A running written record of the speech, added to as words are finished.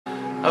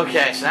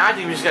Okay, so now I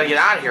think we just gotta get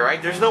out of here,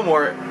 right? There's no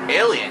more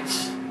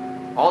aliens.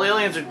 All the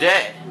aliens are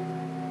dead.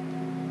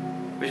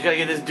 We just gotta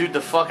get this dude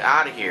the fuck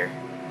out of here.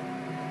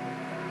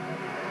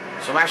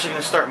 So I'm actually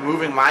gonna start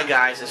moving my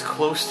guys as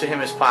close to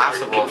him as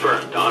possible.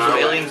 Confirmed. So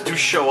if aliens do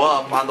show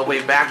up on the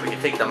way back, we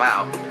can take them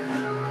out.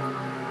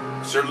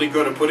 Certainly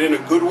going to put in a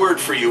good word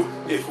for you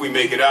if we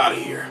make it out of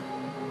here.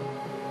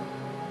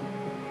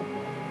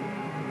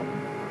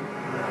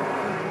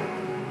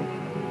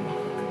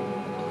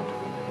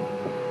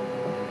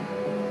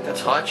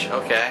 That's Hutch?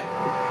 Okay.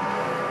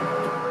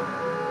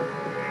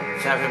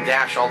 Let's have him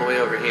dash all the way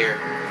over here.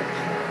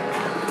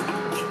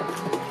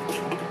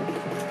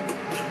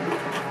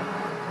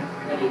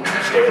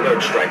 Stay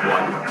alert, Strike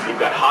One. You've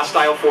got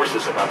hostile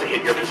forces about to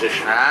hit your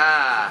position.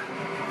 Ah.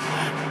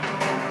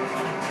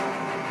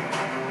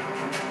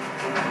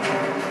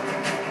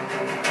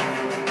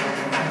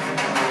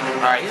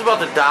 Alright, he's about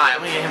to die. I'm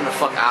gonna get him the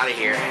fuck out of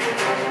here.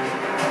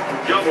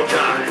 Double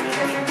time.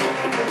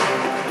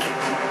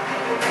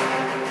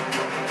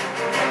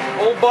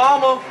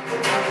 Obama!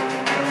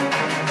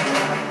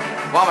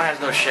 Obama has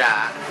no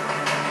shot.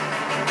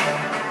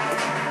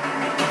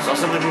 So I'll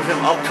simply move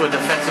him up to a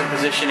defensive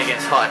position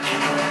against Hutch.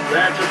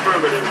 That's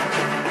affirmative.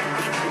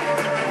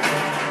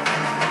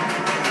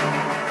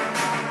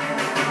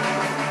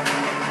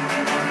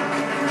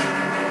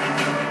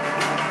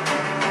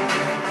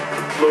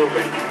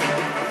 Moving.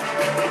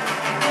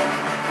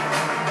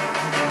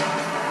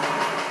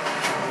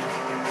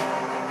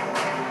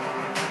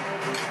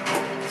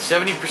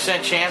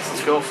 70% chance,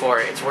 let's go for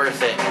it. It's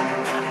worth it.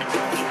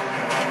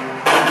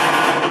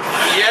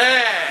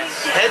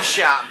 Yes!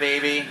 Headshot,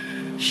 baby.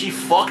 She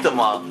fucked him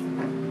up.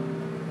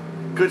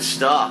 Good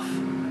stuff.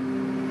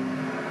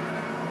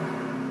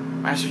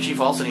 Master Chief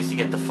also needs to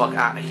get the fuck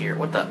out of here.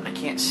 What the? I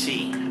can't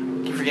see.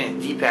 I keep forgetting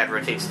the D-pad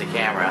rotates the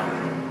camera.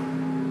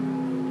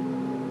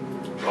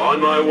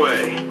 On my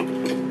way.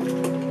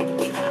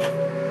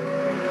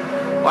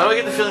 Why do I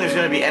get the feeling there's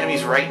going to be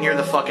enemies right near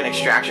the fucking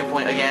extraction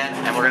point again?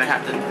 And we're going to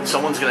have to...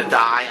 Someone's going to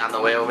die on the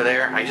way over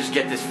there? I just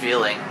get this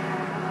feeling.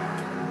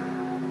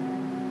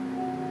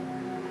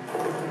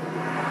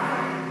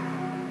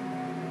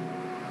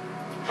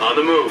 On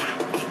the move.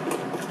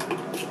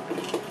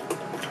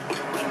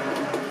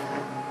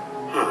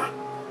 Huh.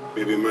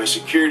 Maybe my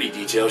security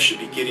detail should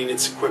be getting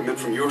its equipment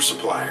from your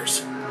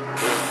suppliers.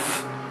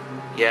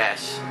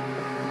 Yes.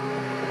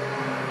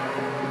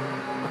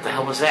 What the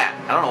hell was that?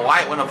 I don't know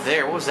why it went up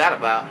there. What was that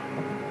about?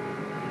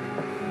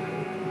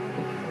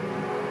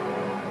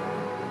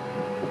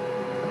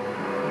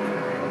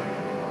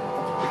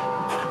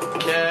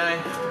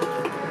 Okay.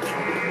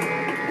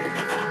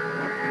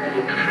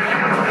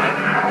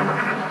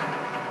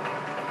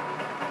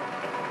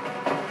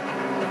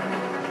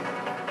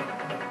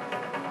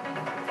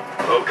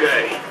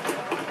 Okay.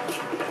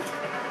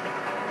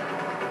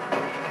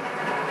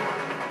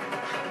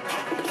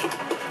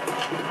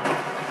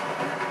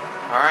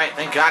 Alright,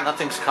 thank God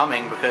nothing's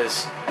coming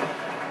because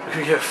we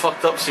could get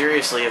fucked up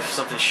seriously if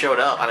something showed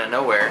up out of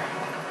nowhere.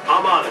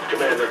 I'm on it,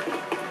 Commander.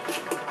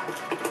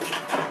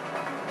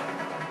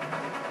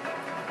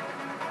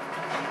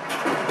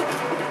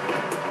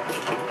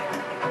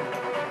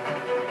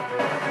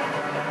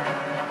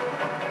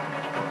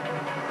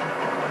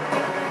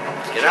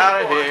 Let's get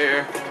out of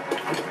here.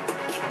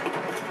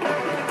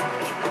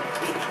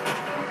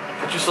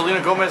 Get your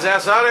Selena Gomez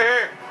ass out of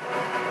here.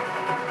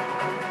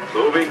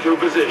 Moving to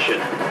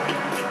position.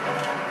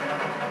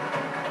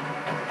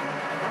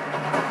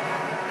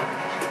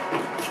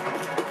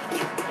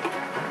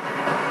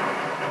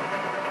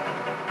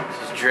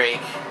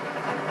 Drake.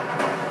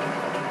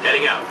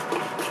 Heading out.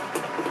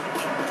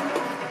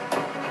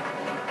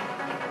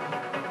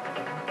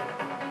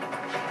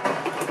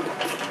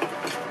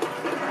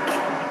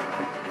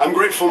 I'm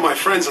grateful my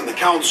friends on the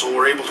council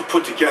were able to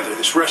put together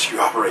this rescue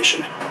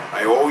operation.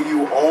 I owe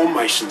you all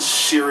my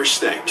sincerest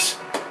thanks.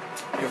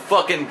 You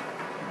fucking...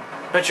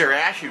 Bet your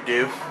ass you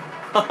do.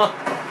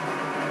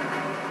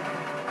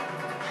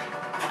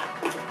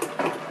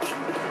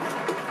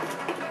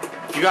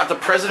 You got the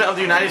President of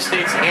the United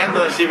States and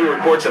the... Receiving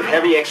reports of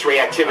heavy X-ray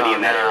activity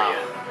in that area.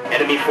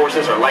 Enemy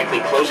forces are likely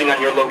closing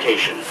on your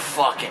location.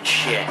 Fucking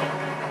shit.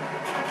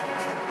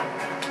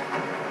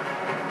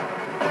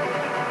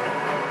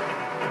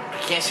 I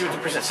can't see what the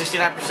percent...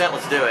 69%,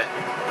 let's do it.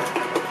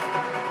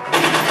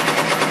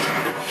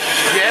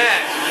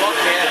 Yes, fuck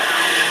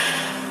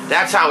yeah.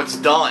 That's how it's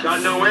done.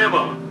 Got no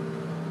ammo.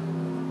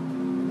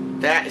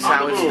 That is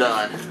how it's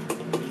done.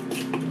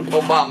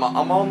 Obama,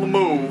 I'm on the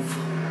move.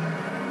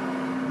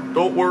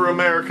 Don't worry,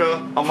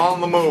 America. I'm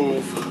on the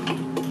move.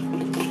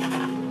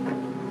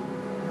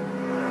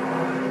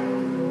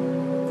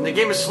 And the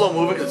game is slow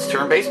moving because it's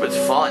turn-based, but it's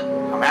fun.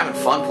 I'm having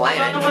fun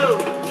playing it.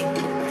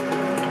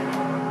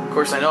 Of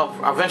course, I know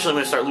eventually I'm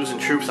going to start losing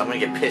troops. I'm going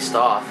to get pissed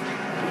off.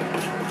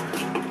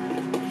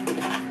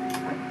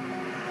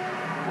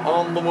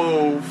 On the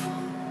move.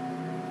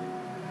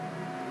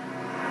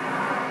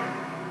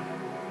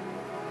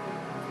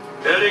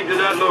 Heading to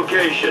that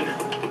location.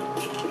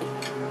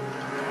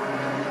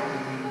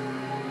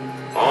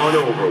 On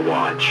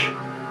Overwatch.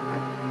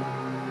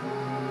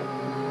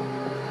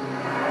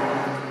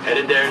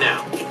 Headed there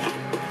now.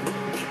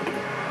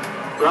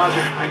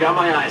 Roger, I got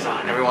my eyes on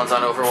it. Everyone's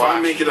on If I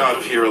Overwatch. make it out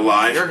of here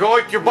alive, You're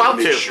about I'll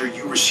make to. sure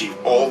you receive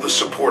all the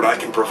support I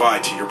can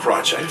provide to your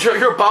project.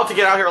 You're about to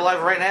get out here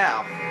alive right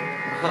now.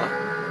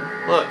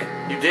 Look,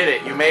 you did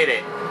it. You made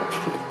it.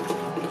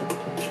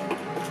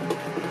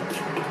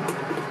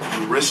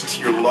 You risked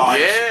your life.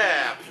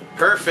 Yeah,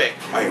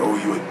 perfect. I owe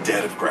you a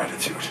debt of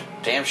gratitude.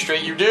 Damn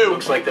straight you do.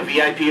 Looks like the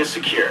VIP is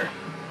secure.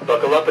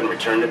 Buckle up and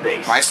return to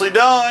base. Nicely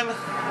done.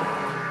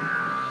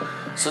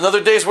 So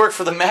another day's work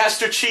for the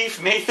Master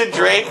Chief, Nathan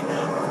Drake,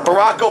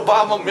 Barack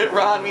Obama, Mitt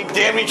Romney,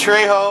 Danny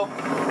Trejo,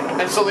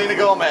 and Selena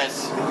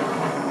Gomez.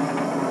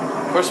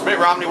 Of course, Mitt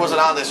Romney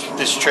wasn't on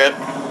this trip.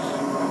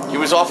 He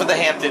was off in the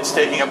Hamptons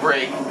taking a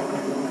break,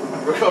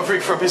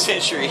 recovering from his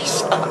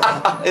injuries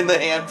in the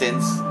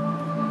Hamptons.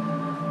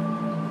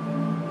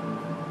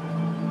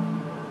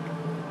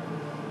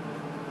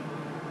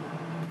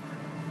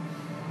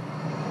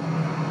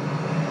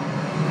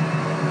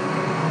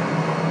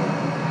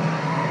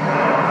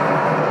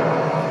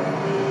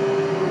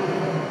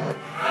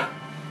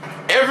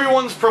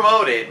 Everyone's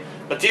promoted,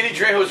 but Danny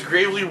Trejo is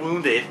gravely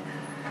wounded.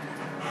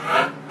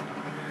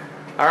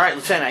 Alright,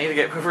 Lieutenant, I either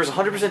get confers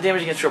 100%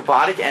 damage against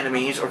robotic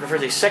enemies or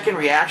confers a second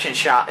reaction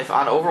shot if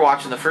on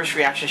Overwatch and the first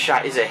reaction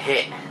shot is a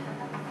hit.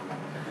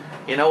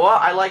 You know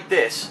what? I like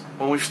this.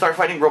 When we start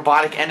fighting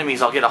robotic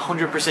enemies, I'll get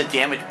 100%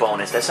 damage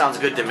bonus. That sounds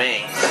good to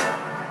me.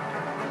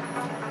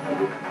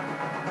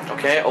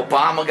 Okay,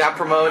 Obama got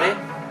promoted.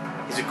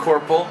 He's a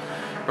corporal.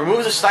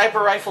 Removes the sniper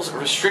rifles,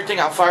 restricting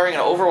on firing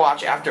an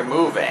Overwatch after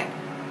moving.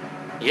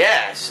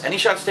 Yes, any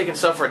shots taken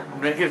suffer a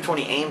negative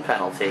 20 aim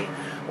penalty,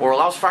 or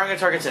allows firing at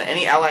targets in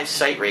any allied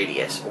sight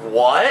radius.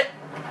 What?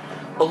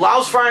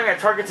 Allows firing at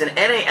targets in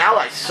any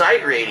allied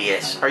sight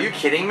radius? Are you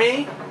kidding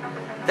me?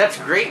 That's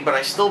great, but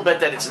I still bet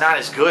that it's not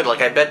as good.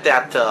 Like, I bet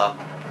that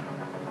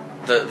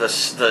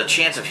the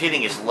chance of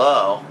hitting is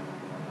low.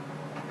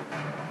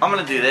 I'm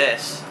gonna do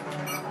this.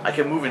 I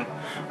can move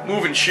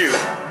and shoot.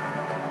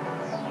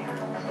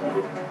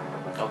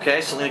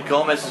 Okay, Selena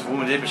Gomez is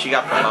wounded, but she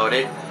got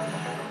promoted.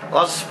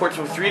 Allows the support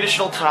to move 3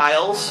 additional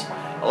tiles.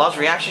 Allows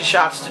reaction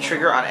shots to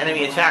trigger on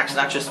enemy attacks,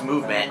 not just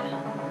movement.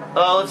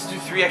 Oh, let's do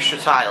 3 extra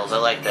tiles. I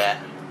like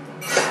that.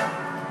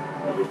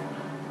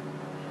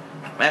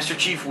 Master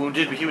Chief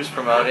wounded, but he was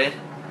promoted.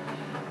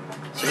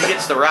 So he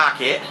gets the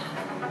rocket.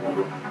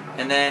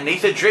 And then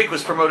Nathan Drake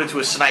was promoted to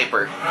a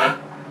sniper.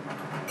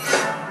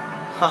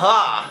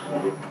 Haha!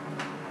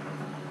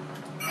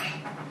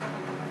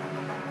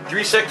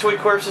 3 sectoid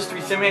corpses, 3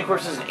 thin man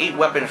corpses, and 8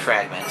 weapon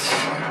fragments.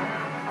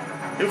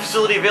 New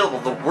facility available,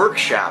 the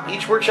workshop.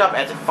 Each workshop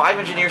adds 5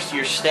 engineers to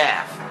your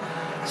staff.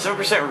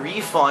 7%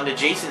 refund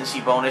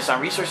adjacency bonus on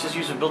resources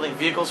used in building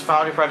vehicles,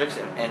 foundry projects,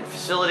 and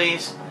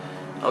facilities.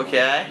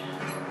 Okay.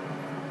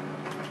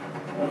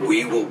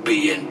 We will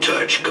be in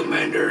touch,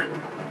 Commander.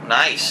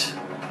 Nice.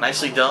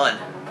 Nicely done.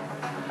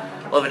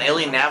 We'll have an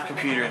alien nav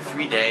computer in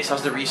 3 days.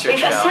 How's the research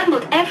We've going?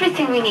 assembled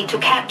everything we need to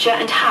capture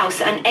and house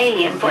an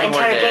alien for 3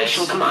 more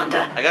interrogation, days.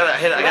 Commander. I gotta...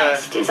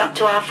 Rest is up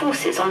to our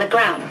forces on the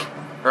ground.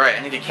 Right,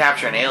 I need to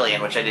capture an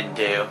alien, which I didn't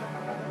do.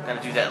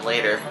 Gotta do that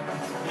later.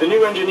 The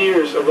new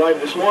engineers arrived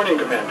this morning,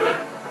 Commander.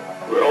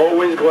 We're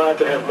always glad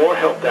to have more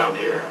help down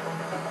here.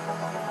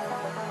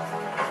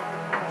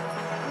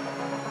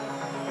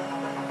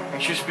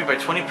 Increase speed by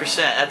 20%,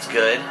 that's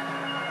good.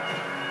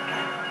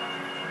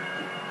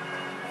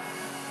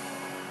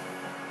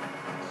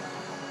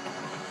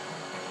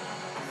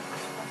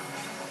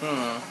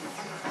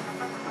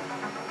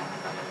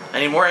 I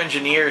need more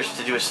engineers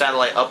to do a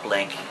satellite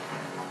uplink.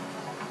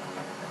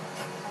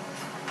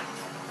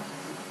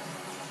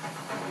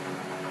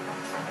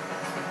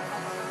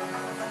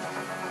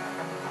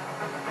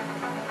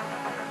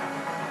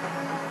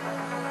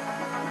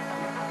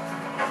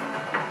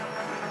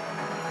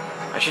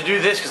 I should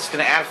do this because it's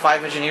going to add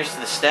 5 engineers to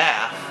the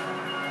staff.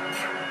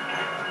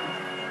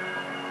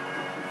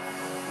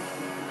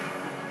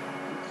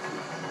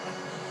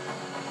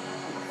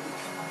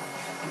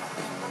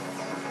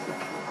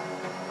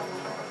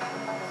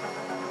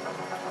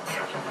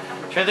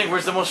 I'm trying to think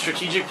where's the most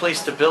strategic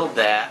place to build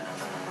that.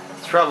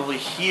 It's probably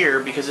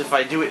here, because if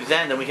I do it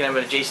then we can have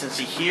an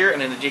adjacency here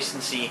and an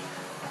adjacency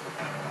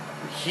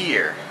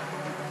here.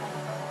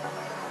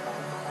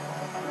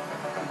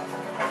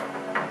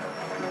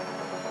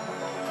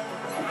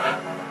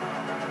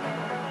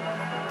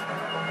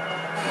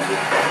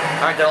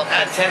 Alright, that'll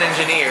add 10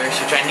 engineers,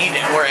 which I need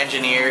more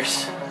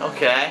engineers.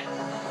 Okay.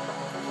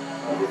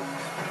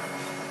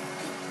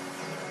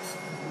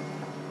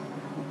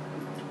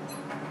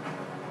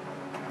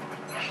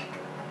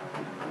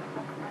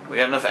 We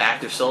got enough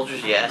active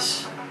soldiers?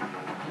 Yes.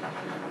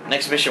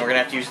 Next mission, we're gonna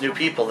have to use new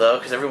people, though,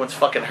 because everyone's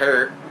fucking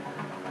hurt.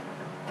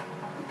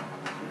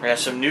 We're gonna have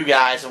some new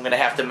guys I'm gonna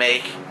have to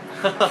make.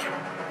 How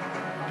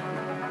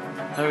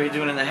are we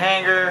doing in the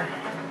hangar?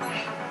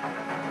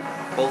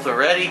 Both are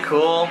ready,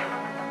 cool.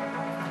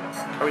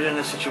 How are we doing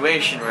in the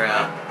situation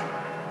room?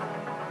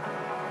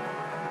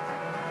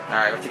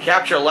 Alright, we have to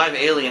capture a live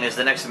alien is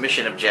the next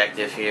mission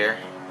objective here.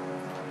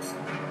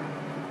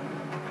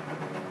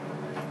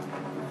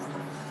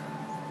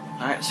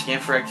 Alright, scan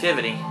for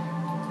activity.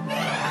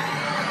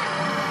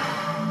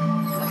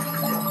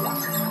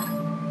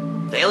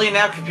 The Alien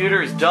Nav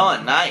computer is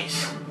done.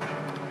 Nice.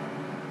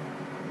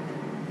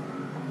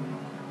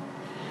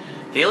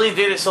 The alien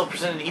data itself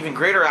presented an even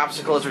greater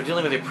obstacle as we're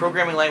dealing with a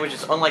programming language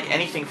that's unlike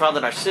anything found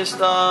in our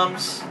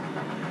systems.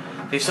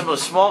 They assembled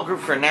a small group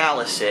for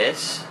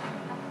analysis.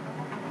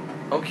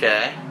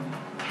 Okay.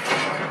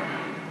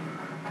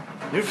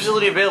 New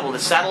facility available, the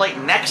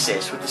Satellite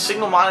Nexus. With the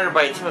signal monitored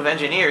by a team of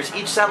engineers,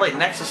 each Satellite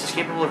Nexus is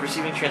capable of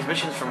receiving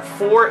transmissions from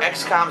 4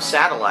 XCOM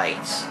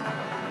satellites.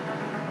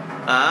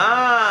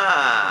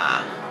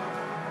 Ah.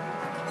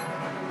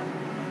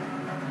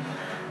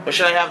 What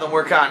should I have them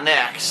work on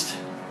next?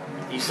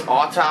 These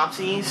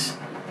autopsies?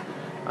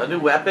 A new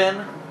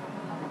weapon?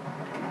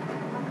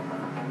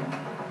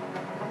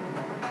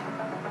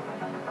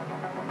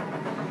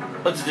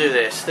 Let's do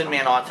this. Thin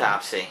Man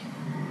autopsy.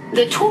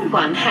 The Tall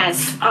One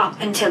has,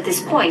 up until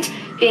this point,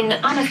 been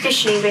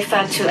unofficially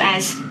referred to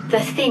as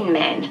the Thin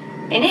Man.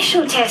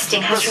 Initial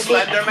testing has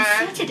revealed a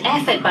concerted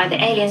effort by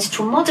the aliens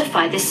to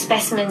modify this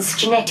specimen's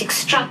genetic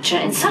structure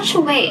in such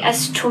a way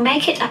as to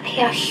make it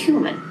appear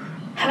human.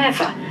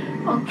 However,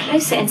 on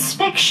closer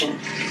inspection,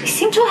 they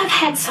seem to have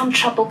had some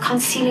trouble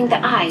concealing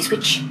the eyes,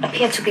 which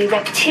appear to be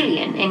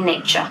reptilian in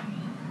nature.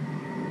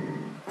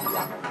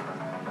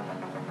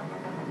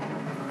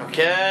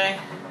 Okay.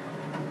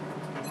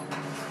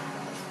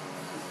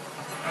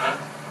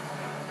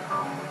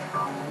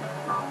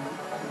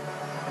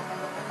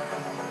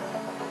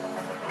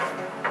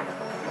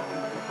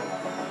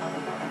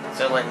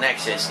 Satellite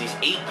Nexus needs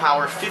 8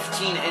 power,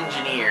 15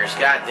 engineers.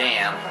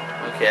 Goddamn.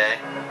 Okay.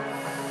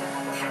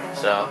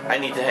 So, I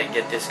need to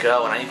get this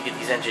going. I need to get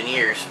these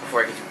engineers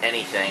before I can do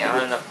anything. I don't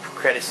have enough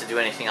credits to do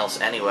anything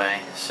else anyway,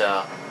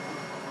 so...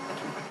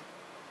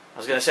 I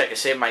was gonna say I could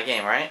save my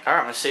game, right? Alright,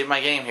 I'm gonna save my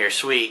game here.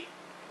 Sweet.